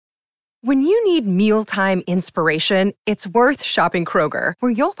When you need mealtime inspiration, it's worth shopping Kroger,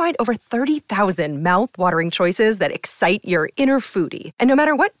 where you'll find over 30,000 mouth-watering choices that excite your inner foodie. And no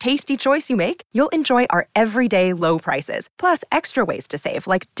matter what tasty choice you make, you'll enjoy our everyday low prices, plus extra ways to save,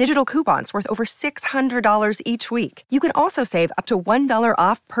 like digital coupons worth over $600 each week. You can also save up to $1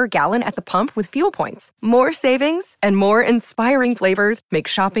 off per gallon at the pump with fuel points. More savings and more inspiring flavors make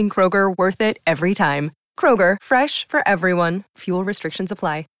shopping Kroger worth it every time. Kroger, fresh for everyone. Fuel restrictions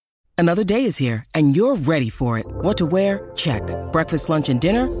apply. Another day is here, and you're ready for it. What to wear? Check. Breakfast, lunch, and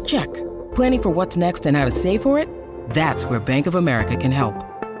dinner? Check. Planning for what's next and how to save for it? That's where Bank of America can help.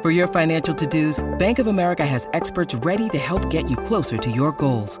 For your financial to-dos, Bank of America has experts ready to help get you closer to your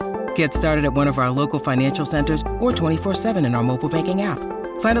goals. Get started at one of our local financial centers or 24/7 in our mobile banking app.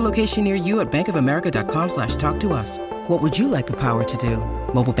 Find a location near you at bankofamerica.com/talktous. What would you like the power to do?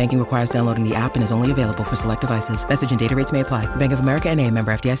 Mobile banking requires downloading the app and is only available for select devices. Message and data rates may apply. Bank of America N.A.,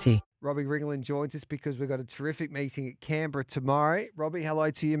 member FDIC. Robbie Ringland joins us because we've got a terrific meeting at Canberra tomorrow. Robbie,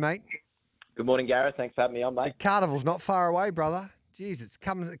 hello to you, mate. Good morning, Gareth. Thanks for having me on, mate. The carnival's not far away, brother. Jeez,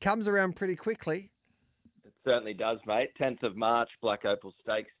 it comes around pretty quickly. It certainly does, mate. 10th of March, Black Opal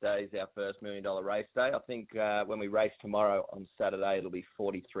Stakes Day is our first $1 million race day. I think when we race tomorrow on Saturday, it'll be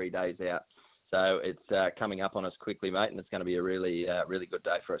 43 days out. So it's coming up on us quickly, mate, and it's going to be a really good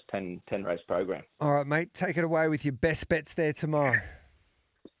day for us, 10 race program. All right, mate, take it away with your best bets there tomorrow.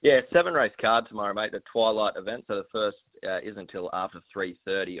 Yeah, 7-race card tomorrow, mate, the Twilight event. So the first isn't until after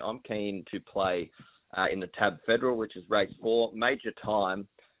 3:30. I'm keen to play in the Tab Federal, which is race 4. Major Time,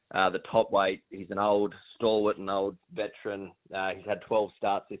 the top weight. He's an old stalwart, an old veteran. He's had 12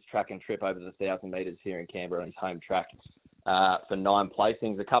 starts this track and trip over the 1,000 metres here in Canberra on his home track for 9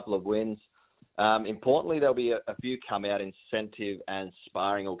 placings, a couple of wins. Importantly, there'll be a few come out. Incentive and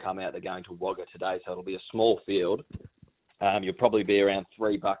Sparring will come out. They're going to Wagga today, so it'll be a small field. You'll probably be around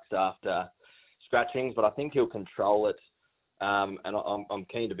 $3 after scratchings, but I think he'll control it. And I'm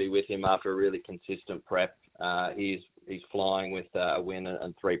keen to be with him after a really consistent prep. He's flying with a win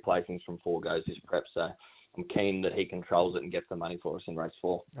and 3 placings from 4 goes this prep, so I'm keen that he controls it and gets the money for us in race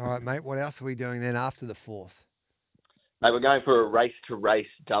 4. All right, mate. What else are we doing then after the 4th? Mate, we're going for a race-to-race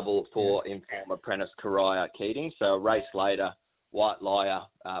double for Inform Apprentice Kariah Keating. So a race later, White Liar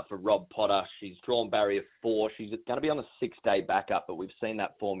for Rob Potter. She's drawn barrier 4. She's going to be on a 6-day backup, but we've seen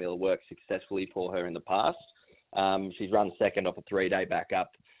that formula work successfully for her in the past. She's run second off a 3-day backup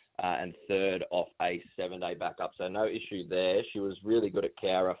and third off a 7-day backup. So no issue there. She was really good at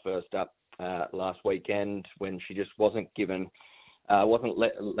Cowra first up last weekend when she just wasn't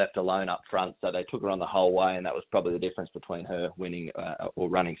left alone up front. So they took her on the whole way, and that was probably the difference between her winning or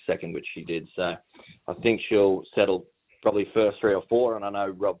running second, which she did. So I think she'll settle probably first 3 or 4, and I know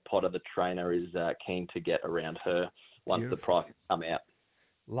Rob Potter, the trainer, is keen to get around her once the prices come out.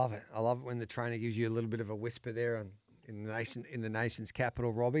 Love it. I love it when the trainer gives you a little bit of a whisper there in the nation's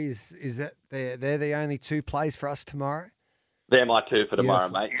capital. Robbie, is that they're the only 2 plays for us tomorrow? They're my 2 for tomorrow,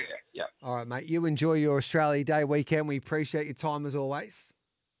 mate. Yeah. All right, mate. You enjoy your Australia Day weekend. We appreciate your time as always.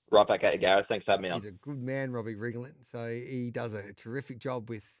 Right back at you, Gareth. Thanks for having me on. He's a good man, Robbie Ringland. So he does a terrific job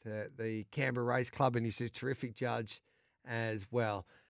with the Canberra Race Club, and he's a terrific judge as well.